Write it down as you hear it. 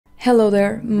Hello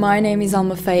there, my name is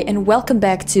Alma and welcome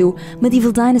back to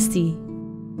Medieval Dynasty.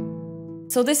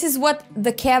 So this is what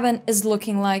the cabin is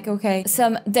looking like, okay?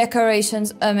 Some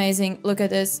decorations, amazing. Look at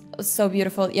this, it's so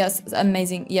beautiful. Yes,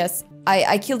 amazing, yes.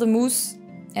 I killed a moose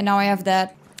and now I have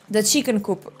that. The chicken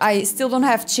coop, I still don't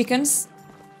have chickens.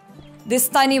 This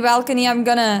tiny balcony, I'm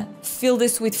gonna fill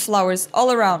this with flowers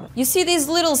all around. You see these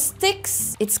little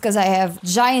sticks? It's because I have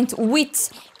giant wheat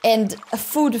and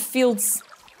food fields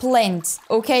planned,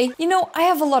 okay? You know, I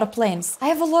have a lot of plans. I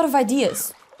have a lot of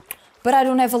ideas. But I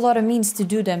don't have a lot of means to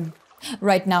do them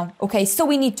right now, okay? So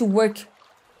we need to work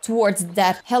towards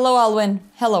that. Hello, Alwyn.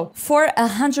 Hello. For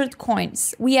 100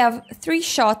 coins, we have 3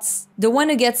 shots. The one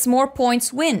who gets more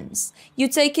points wins. You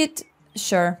take it?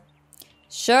 Sure.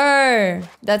 Sure.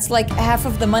 That's like half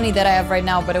of the money that I have right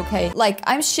now, but okay. Like,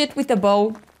 I'm shit with a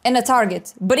bow and a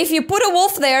target. But if you put a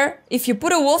wolf there,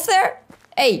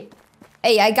 hey,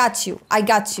 I got you. I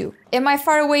got you. Am I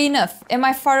far away enough? Am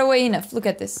I far away enough? Look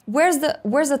at this. Where's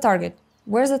the target?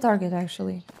 Where's the target,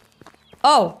 actually?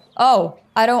 Oh,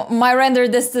 I don't... My render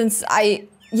distance,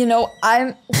 you know,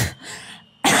 I'm...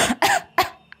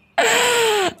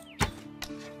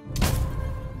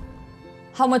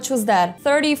 How much was that?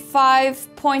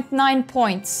 35.9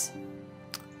 points.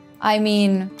 I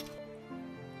mean...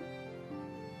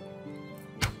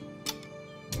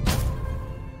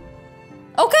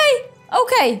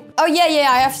 Okay. Oh, yeah,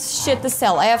 I have shit to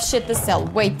sell.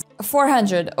 Wait,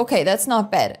 400. Okay, that's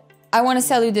not bad. I want to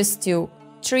sell you this too.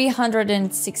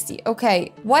 360.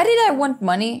 Okay. Why did I want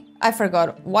money? I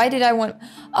forgot. Why did I want...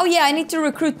 Oh, yeah, I need to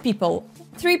recruit people.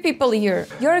 3 people here.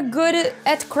 You're good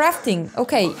at crafting.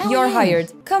 Okay, you're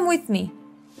hired. Come with me.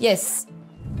 Yes.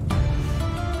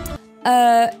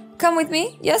 Come with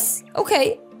me? Yes?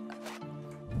 Okay.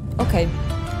 Okay.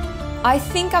 I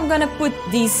think I'm gonna put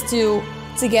these 2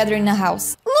 together in a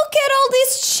house. Look at all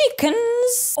these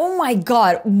chickens. Oh my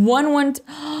god, one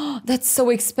that's so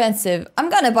expensive. I'm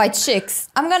gonna buy chicks.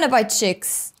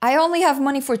 I only have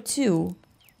money for 2.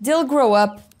 They'll grow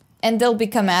up and they'll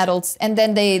become adults and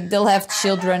then they'll have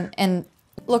children and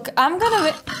look, I'm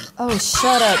gonna... Oh,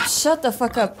 shut up. Shut the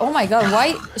fuck up. Oh my god,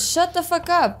 why? Shut the fuck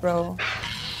up, bro.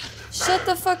 Shut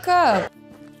the fuck up.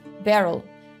 Barrel.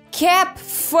 Cap,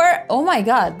 fur. Oh my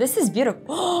god, this is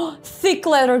beautiful. Thick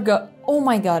leather go. Oh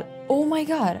my god.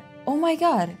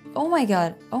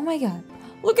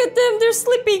 Look at them, they're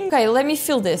sleeping. Okay, let me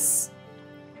fill this.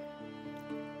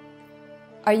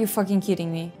 Are you fucking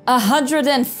kidding me?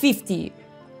 150.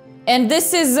 And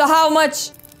this is how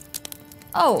much?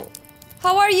 Oh,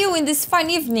 how are you in this fine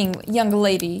evening, young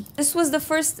lady? This was the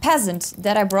first peasant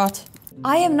that I brought.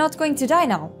 I am not going to die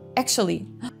now, actually.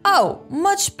 Oh,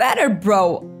 much better,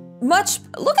 bro.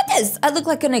 Look at this. I look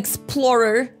like an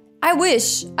explorer. I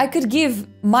wish I could give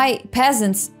my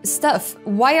peasants stuff.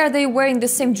 Why are they wearing the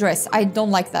same dress? I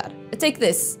don't like that. Take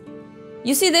this.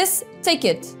 You see this? Take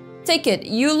it. Take it.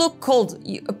 You look cold.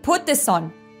 Put this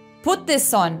on. Put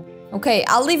this on. Okay,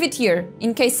 I'll leave it here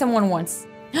in case someone wants.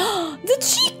 The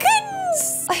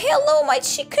chickens! Hello, my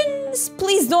chickens.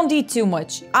 Please don't eat too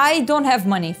much. I don't have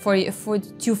money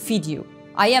to feed you.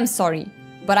 I am sorry,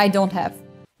 but I don't have.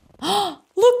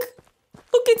 Look!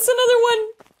 Look, it's another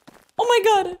one! Oh my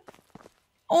god!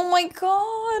 Oh my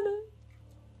god!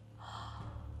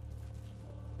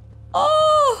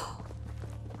 Oh!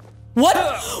 What?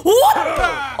 What?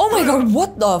 Oh my god,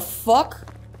 what the fuck?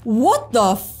 What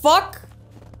the fuck?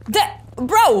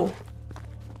 Bro!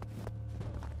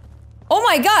 Oh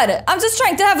my god, I'm just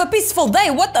trying to have a peaceful day,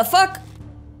 what the fuck?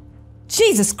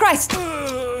 Jesus Christ!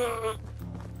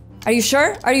 Are you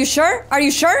sure? Are you sure? Are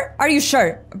you sure? Are you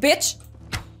sure? Bitch?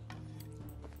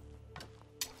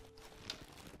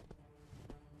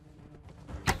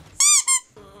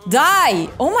 Die!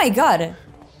 Oh my god!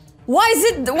 Why is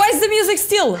the music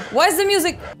still? Why is the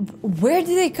music... Where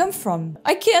did they come from?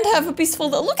 I can't have a peaceful...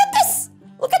 Look at this!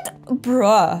 Look at...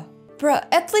 Bruh. Bruh,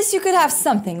 at least you could have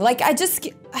something. Like, I just...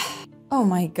 Oh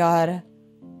my god.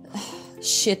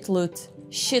 Shit loot.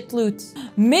 Shit loot.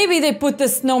 Maybe they put the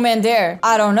snowman there.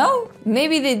 I don't know.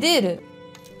 Maybe they did.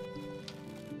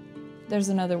 There's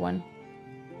another one.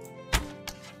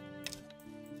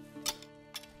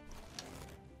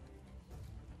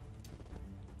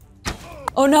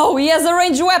 Oh no, he has a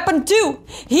ranged weapon too!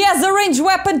 He has a ranged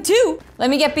weapon too! Let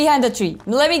me get behind the tree.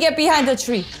 Let me get behind the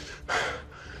tree.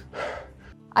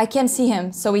 I can't see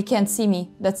him, so he can't see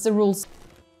me. That's the rules.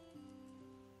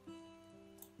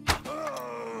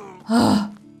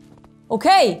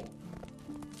 Okay.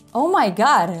 Oh my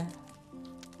god.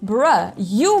 Bruh,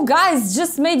 you guys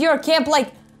just made your camp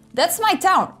like... That's my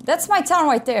town. That's my town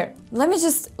right there. Let me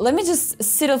just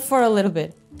sit up for a little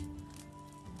bit.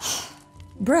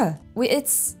 Bruh,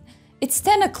 It's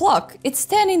 10 o'clock. It's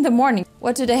 10 in the morning.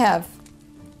 What do they have?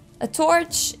 A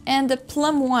torch and a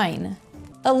plum wine.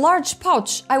 A large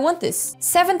pouch. I want this.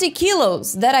 70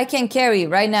 kilos that I can carry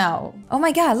right now. Oh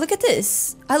my god, look at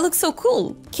this. I look so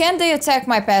cool. Can they attack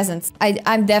my peasants?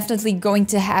 I'm definitely going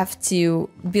to have to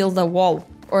build a wall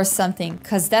or something,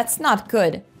 because that's not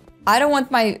good. I don't want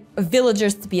my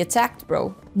villagers to be attacked,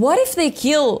 bro. What if they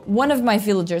kill one of my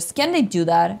villagers? Can they do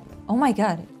that? Oh my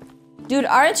god. Dude,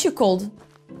 aren't you cold?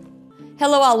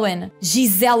 Hello, Alwyn.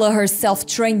 Gisela herself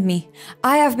trained me.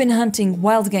 I have been hunting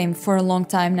wild game for a long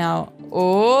time now.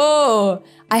 Oh,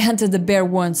 I hunted the bear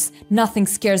once. Nothing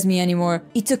scares me anymore.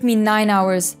 It took me 9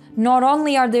 hours. Not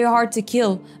only are they hard to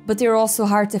kill, but they're also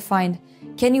hard to find.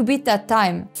 Can you beat that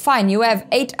time? Fine, you have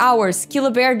 8 hours. Kill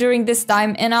a bear during this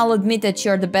time and I'll admit that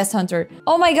you're the best hunter.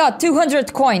 Oh my god,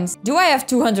 200 coins. Do I have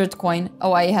 200 coin?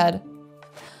 Oh, I had.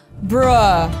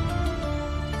 Bruh.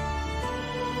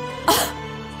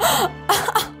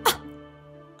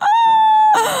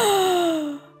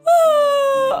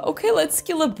 Okay, let's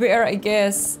kill a bear, I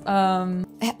guess.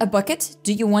 A bucket?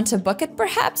 Do you want a bucket,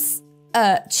 perhaps?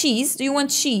 Cheese? Do you want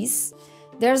cheese?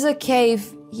 There's a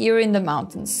cave here in the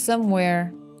mountains,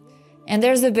 somewhere. And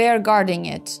there's a bear guarding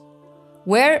it.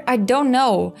 Where? I don't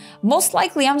know. Most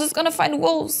likely, I'm just gonna find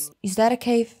wolves. Is that a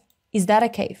cave? Is that a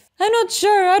cave? I'm not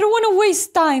sure. I don't want to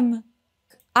waste time.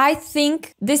 I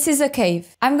think this is a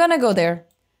cave. I'm gonna go there.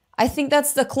 I think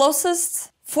that's the closest.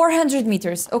 400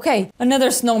 meters. Okay, another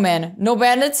snowman. No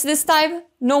bandits this time?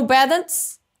 No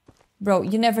bandits? Bro,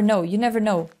 you never know. You never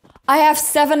know. I have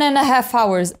 7.5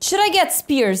 hours. Should I get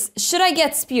spears? Should I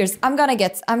get spears? I'm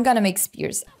gonna make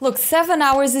spears. Look, 7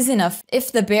 hours is enough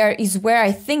if the bear is where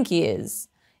I think he is.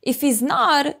 If he's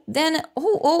not, then,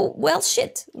 well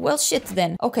shit. Well shit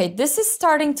then. Okay, this is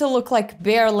starting to look like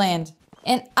bear land.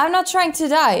 And I'm not trying to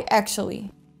die, actually.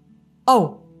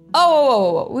 Oh,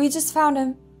 we just found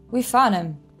him. We found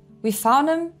him. We found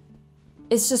him.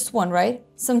 It's just one, right?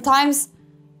 Sometimes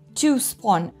two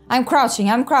spawn. I'm crouching.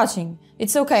 I'm crouching.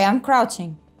 It's okay. I'm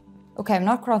crouching. Okay, I'm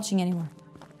not crouching anymore.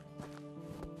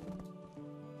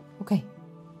 Okay.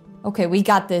 Okay, we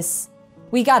got this.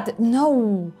 We got this.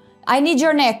 No. I need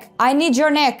your neck. I need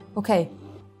your neck. Okay.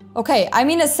 Okay, I'm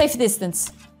in a safe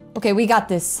distance. Okay, we got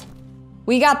this.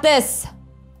 We got this.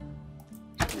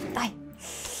 Die.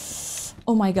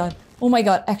 Oh my god. Oh my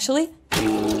god. Actually...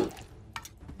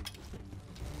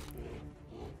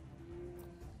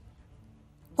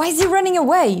 Why is he running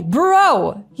away?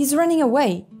 Bro! He's running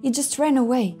away. He just ran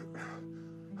away.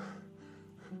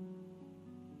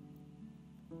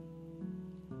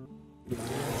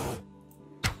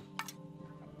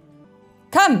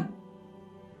 Come!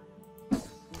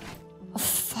 Oh,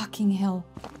 fucking hell.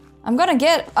 I'm gonna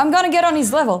get on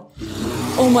his level.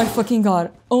 Oh my fucking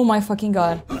god. Oh my fucking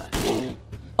god.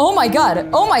 Oh my god.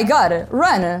 Oh my god.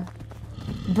 Run.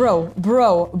 Bro.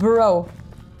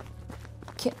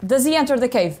 Does he enter the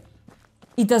cave?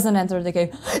 He doesn't enter the cave.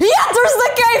 He enters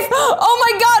the cave! Oh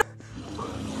my god!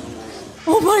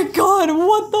 Oh my god,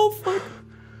 what the fuck?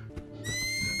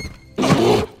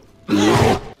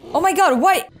 Oh my god,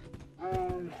 why?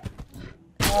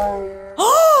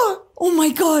 Oh my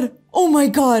god! Oh my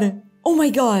god! Oh my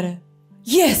god!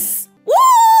 Yes!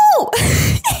 Woo!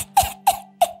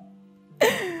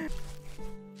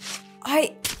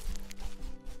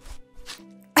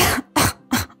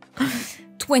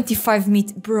 25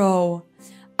 meat, bro.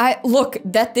 Look,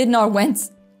 that did not went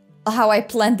how I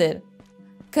planned it.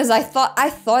 Cause I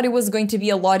thought it was going to be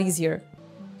a lot easier.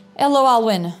 Hello,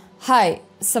 Alwyn. Hi,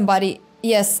 somebody.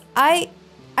 Yes, I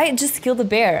just killed a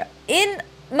bear in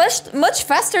much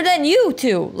faster than you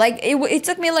two. Like it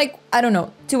took me like, I don't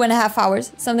know, 2.5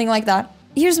 hours, something like that.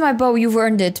 Here's my bow, you've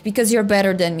earned it, because you're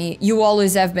better than me. You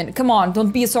always have been. Come on,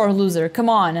 don't be a sore loser, come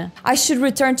on. I should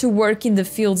return to work in the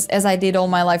fields as I did all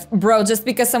my life. Bro, just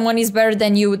because someone is better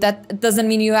than you, that doesn't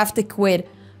mean you have to quit.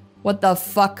 What the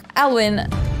fuck? Alwyn,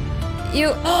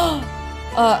 you...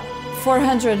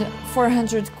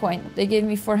 400 coin. They gave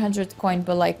me 400 coin,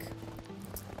 but like...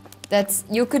 That's...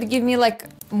 You could give me like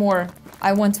more.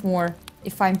 I want more,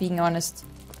 if I'm being honest.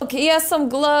 Okay, he has some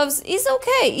gloves. He's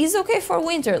okay. He's okay for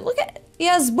winter. Look at... He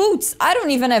has boots. I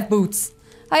don't even have boots.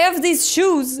 I have these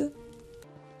shoes.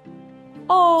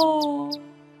 Oh.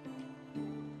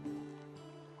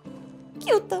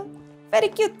 Cute. Very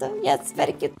cute. Yes,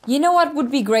 very cute. You know what would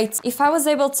be great? If I was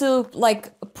able to,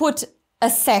 like, put a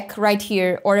sack right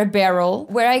here or a barrel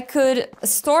where I could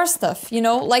store stuff, you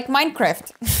know, like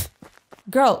Minecraft.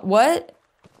 Girl, what?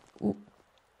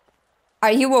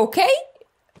 Are you okay?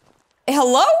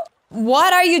 Hello?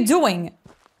 What are you doing?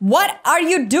 What are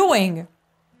you doing?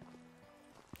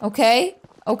 Okay,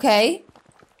 okay.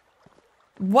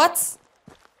 What?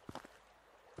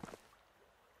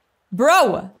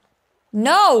 Bro!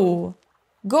 No!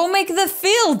 Go make the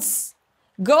fields!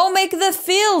 Go make the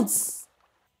fields!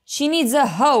 She needs a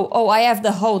hoe. Oh, I have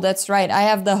the hoe. That's right. I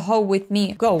have the hoe with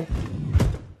me. Go.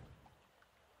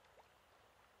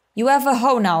 You have a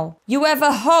hoe now. You have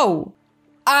a hoe.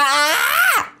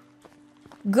 Ah!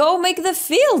 Go make the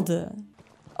field.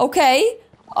 Okay.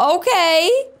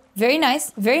 Okay. Very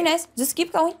nice. Very nice. Just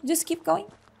keep going. Just keep going.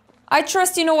 I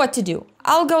trust you know what to do.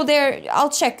 I'll go there. I'll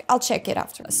check it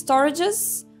after.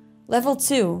 Storages. Level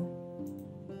 2.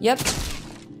 Yep.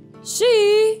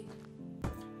 She.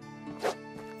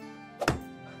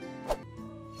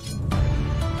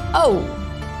 Oh.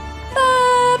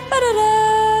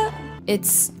 Ba-ba-da-da.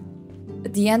 It's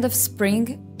the end of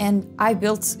spring and I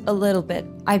built a little bit.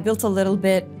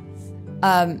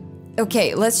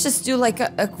 Okay, let's just do like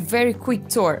a very quick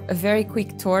tour. A very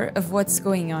quick tour of what's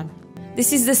going on.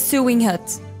 This is the sewing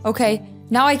hut. Okay,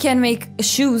 now I can make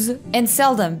shoes and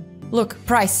sell them. Look,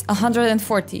 price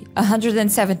 140,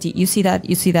 170. You see that?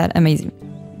 You see that? Amazing.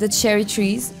 The cherry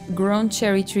trees, grown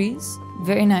cherry trees.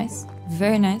 Very nice.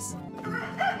 Very nice.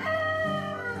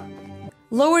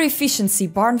 Lower efficiency,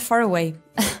 barn far away.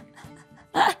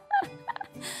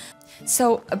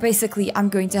 So basically I'm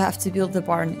going to have to build the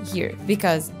barn here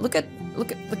because look.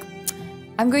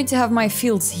 I'm going to have my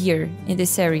fields here in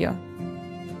this area.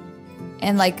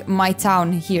 And like my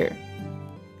town here.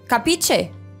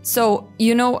 Capiche? So,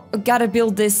 you know, gotta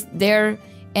build this there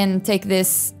and take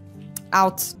this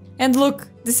out. And look,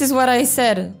 this is what I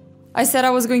said. I said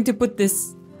I was going to put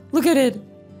this. Look at it.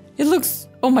 It looks...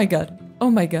 Oh my god. Oh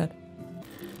my god.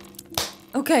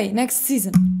 Okay, next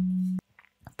season.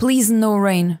 Please no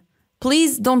rain.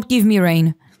 Please don't give me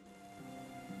rain.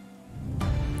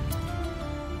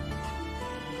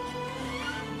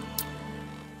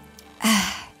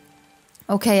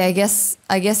 Okay, I guess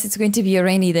it's going to be a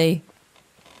rainy day.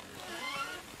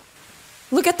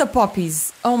 Look at the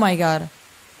poppies. Oh my god.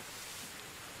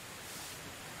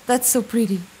 That's so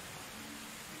pretty.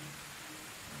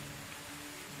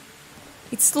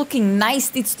 It's looking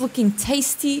nice. It's looking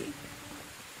tasty.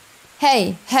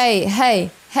 Hey, hey,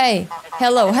 hey, hey.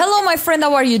 Hello, hello my friend,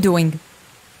 how are you doing?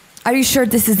 Are you sure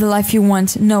this is the life you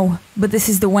want? No, but this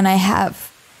is the one I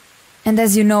have. And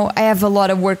as you know, I have a lot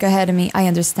of work ahead of me, I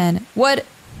understand. What?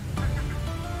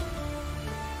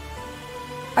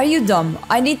 Are you dumb?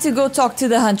 I need to go talk to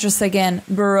the huntress again,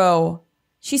 bro.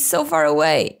 She's so far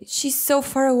away. She's so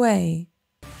far away.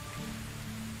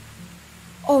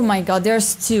 Oh my god,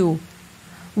 there's 2.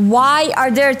 Why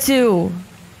are there 2?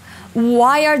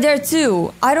 Why are there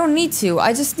 2? I don't need 2.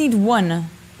 I just need 1.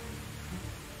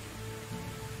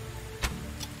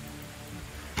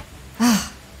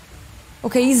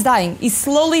 Okay, he's dying. He's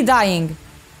slowly dying.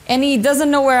 And he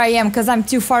doesn't know where I am because I'm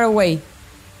too far away.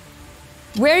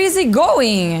 Where is he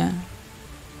going?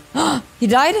 He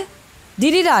died?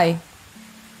 Did he die?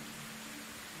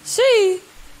 She.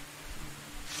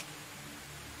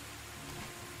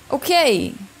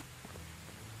 Okay.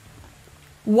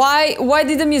 Why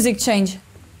did the music change?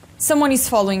 Someone is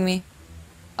following me.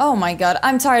 Oh my god,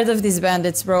 I'm tired of these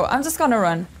bandits, bro. I'm just gonna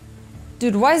run.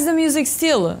 Dude, why is the music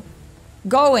still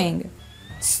going?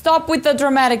 Stop with the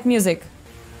dramatic music.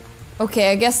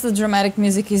 Okay, I guess the dramatic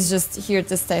music is just here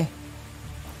to stay.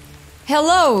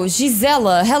 Hello,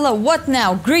 Gisela. Hello, what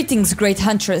now? Greetings, great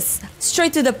huntress.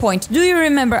 Straight to the point. Do you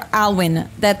remember Alwyn?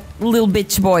 That little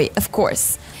bitch boy, of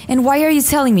course. And why are you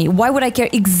telling me? Why would I care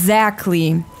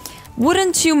exactly?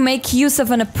 Wouldn't you make use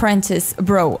of an apprentice?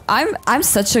 Bro, I'm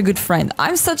such a good friend.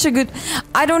 I'm such a good...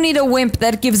 I don't need a wimp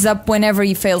that gives up whenever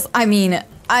he fails. I mean,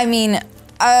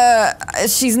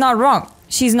 she's not wrong.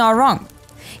 She's not wrong.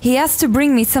 He has to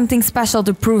bring me something special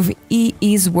to prove he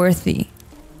is worthy.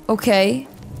 Okay.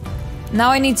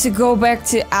 Now I need to go back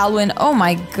to Alwyn. Oh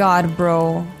my god,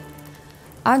 bro.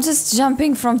 I'm just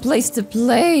jumping from place to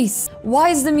place. Why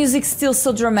is the music still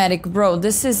so dramatic, bro?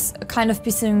 This is kind of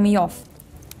pissing me off.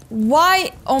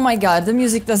 Why? Oh my god, the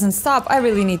music doesn't stop. I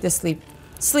really need to sleep.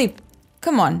 Sleep.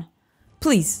 Come on.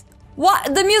 Please.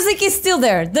 What? The music is still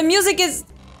there. The music is...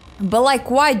 But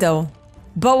like, why though?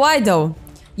 But why though?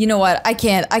 You know what? I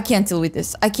can't deal with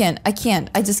this. I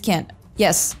just can't.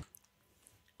 Yes.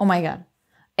 Oh my god.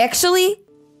 Actually?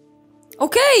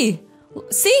 Okay.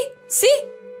 See?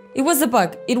 It was a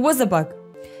bug. It was a bug.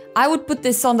 I would put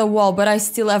this on the wall, but I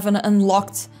still haven't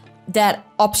unlocked that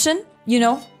option, you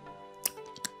know?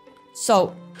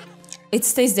 So, it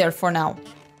stays there for now.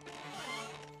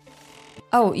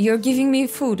 Oh, you're giving me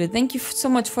food. Thank you so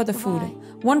much for the food.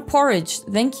 One porridge.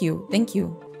 Thank you. Thank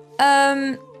you.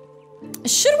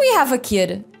 Should we have a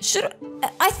kid?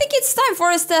 I think it's time for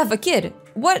us to have a kid.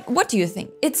 What do you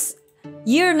think? It's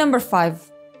year number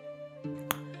 5.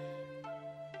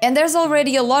 And there's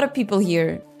already a lot of people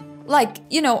here. Like,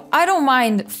 you know, I don't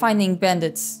mind finding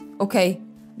bandits, okay?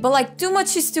 But like, too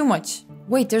much is too much.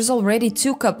 Wait, there's already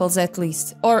 2 couples at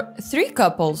least. Or 3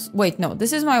 couples. Wait, no,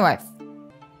 this is my wife.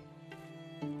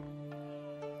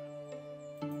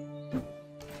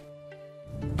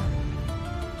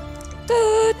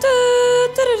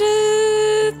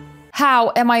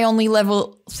 How am I only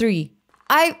level 3?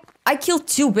 I killed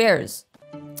 2 bears.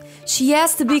 She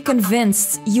has to be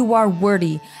convinced you are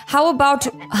worthy. How about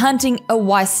hunting a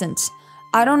Wisent?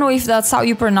 I don't know if that's how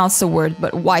you pronounce the word,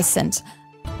 but Wisent.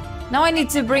 Now I need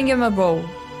to bring him a bow.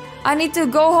 I need to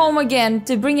go home again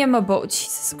to bring him a bow.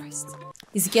 Jesus Christ.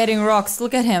 He's getting rocks.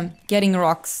 Look at him. Getting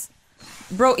rocks.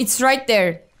 Bro, it's right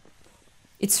there.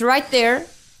 It's right there.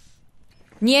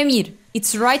 Niemir,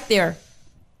 it's right there.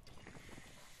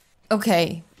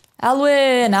 Okay.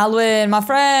 Alwyn, my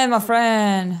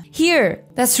friend. Here,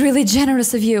 that's really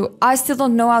generous of you. I still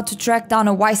don't know how to track down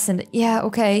a Wisent. Yeah,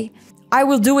 okay. I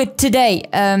will do it today.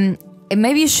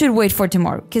 Maybe you should wait for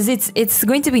tomorrow, because it's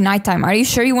going to be nighttime. Are you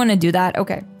sure you want to do that?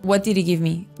 Okay. What did he give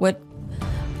me? What?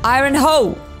 Iron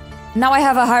hoe. Now I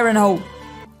have a iron hoe.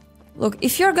 Look,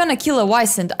 if you're gonna kill a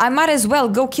Wisent, I might as well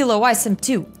go kill a Wisent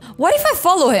too. What if I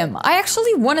follow him? I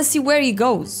actually want to see where he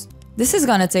goes. This is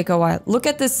gonna take a while. Look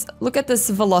at this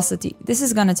velocity. This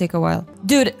is gonna take a while.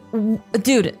 Dude,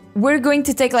 we're going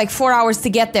to take like 4 hours to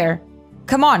get there.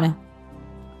 Come on.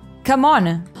 Come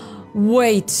on.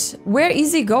 Wait, where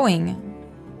is he going?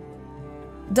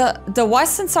 The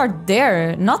Wisents are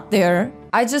there, not there.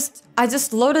 I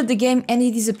just loaded the game and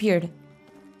he disappeared.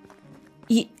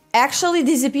 He actually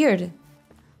disappeared.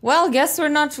 Well, guess we're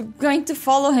not going to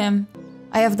follow him.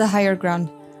 I have the higher ground.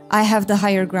 I have the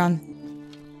higher ground.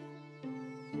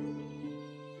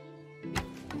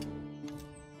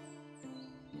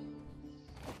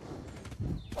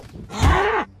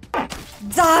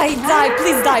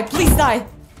 Die, please die.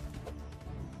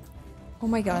 Oh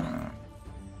my god.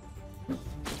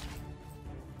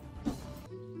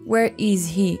 Where is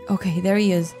he? Okay, there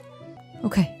he is.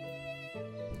 Okay.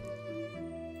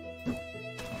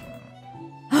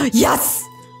 Yes!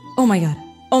 Oh my god.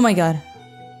 Oh my god.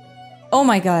 Oh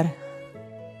my god.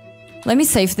 Let me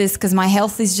save this because my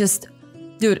health is just...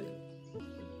 Dude.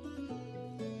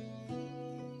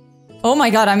 Oh my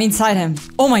god, I'm inside him.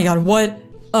 Oh my god, what?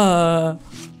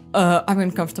 I'm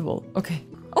uncomfortable. Okay.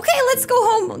 Okay, let's go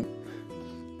home.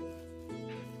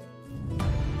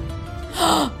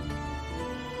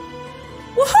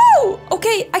 Woohoo!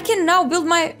 Okay, I can now build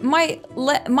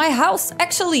my house,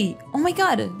 actually. Oh my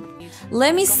god.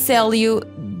 Let me sell you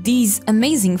these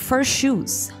amazing fur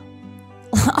shoes.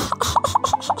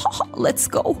 Let's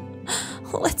go.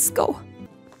 Let's go.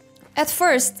 At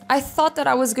first, I thought that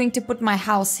I was going to put my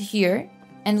house here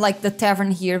and like the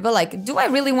tavern here, but like, do I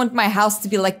really want my house to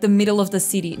be like the middle of the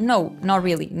city? No, not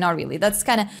really, not really. That's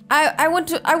kind of... I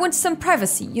want some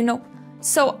privacy, you know?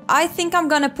 So I think I'm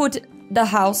gonna put the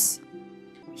house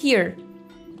here,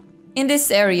 in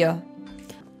this area.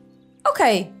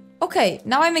 Okay, okay,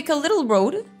 now I make a little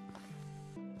road.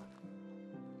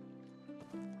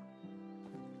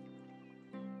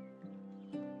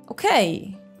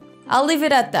 Okay, I'll leave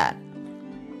it at that.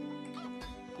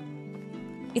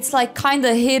 It's like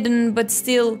kinda hidden, but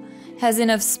still has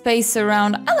enough space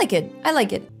around. I like it, I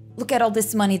like it. Look at all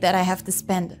this money that I have to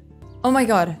spend. Oh my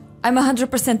god, I'm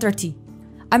 100% dirty.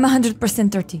 I'm 100%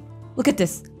 dirty. Look at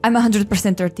this, I'm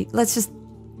 100% dirty. Let's just...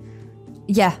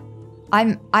 Yeah,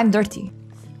 I'm dirty.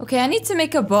 Okay, I need to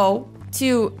make a bow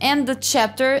to end the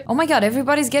chapter. Oh my god,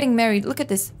 everybody's getting married. Look at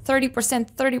this,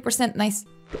 30%, 30%, nice.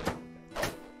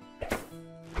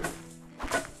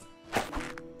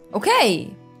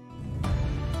 Okay.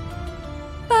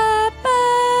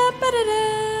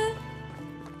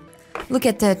 Look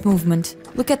at that movement.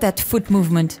 Look at that foot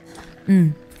movement.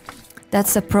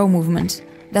 That's a pro movement.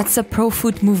 That's a pro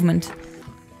foot movement.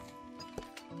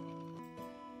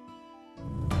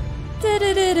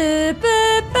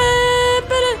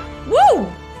 Woo!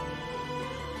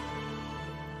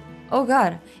 Oh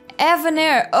god.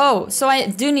 Evaner. Oh, so I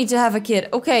do need to have a kid.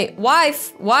 Okay,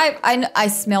 wife. I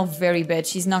smell very bad.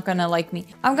 She's not gonna like me.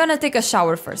 I'm gonna take a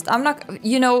shower first. I'm not,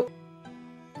 you know...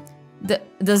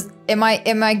 Am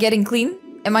I getting clean?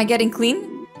 Am I getting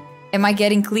clean? Am I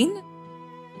getting clean?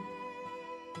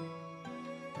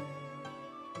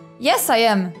 Yes, I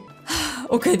am.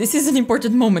 Okay, this is an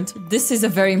important moment. This is a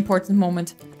very important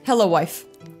moment. Hello, wife.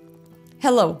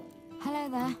 Hello.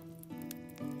 Hello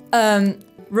there.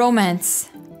 Romance.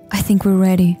 I think we're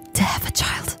ready to have a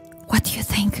child. What do you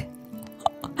think?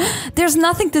 There's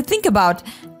nothing to think about.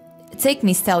 Take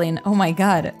me, Stallion. Oh my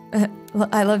god.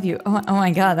 I love you. Oh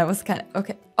my god, that was kind of...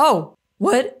 Okay. Oh,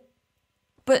 what?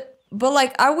 But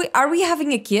like, are we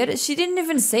having a kid? She didn't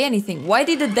even say anything. Why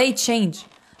did the day change?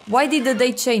 Why did the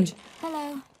day change?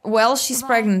 Hello. Well, she's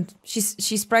pregnant.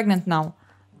 She's pregnant now.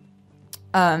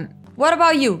 What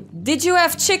about you? Did you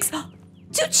have chicks?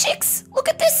 2 chicks! Look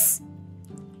at this!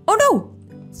 Oh no!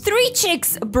 3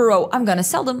 chicks! Bro, I'm gonna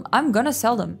sell them. I'm gonna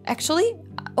sell them. Actually,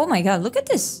 oh my god, look at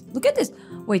this. Look at this.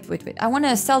 Wait. I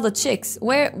wanna sell the chicks.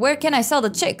 Where can I sell the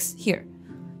chicks? Here.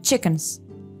 Chickens.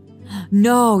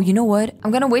 No, you know what?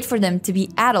 I'm gonna wait for them to be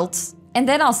adults and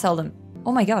then I'll sell them.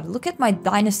 Oh my god, look at my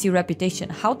dynasty reputation.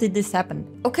 How did this happen?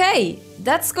 Okay,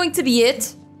 that's going to be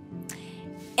it.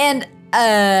 And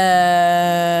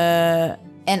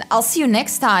I'll see you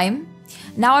next time.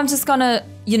 Now I'm just gonna,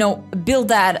 you know, build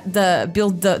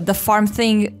the farm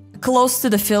thing close to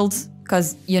the field,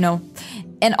 cause you know,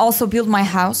 and also build my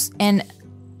house and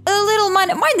a little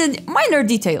minor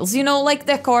details, you know, like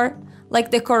decor, like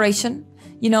decoration,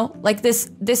 you know, like this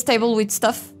table with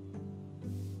stuff.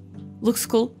 Looks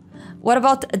cool. What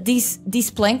about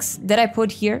these planks that I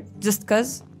put here? Just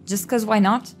cause why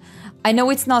not? I know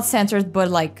it's not centered, but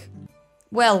like,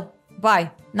 well,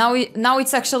 bye. Now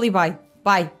it's actually bye.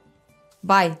 Bye.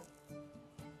 Bye.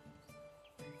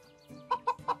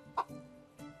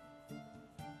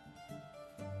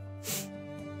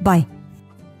 Bye.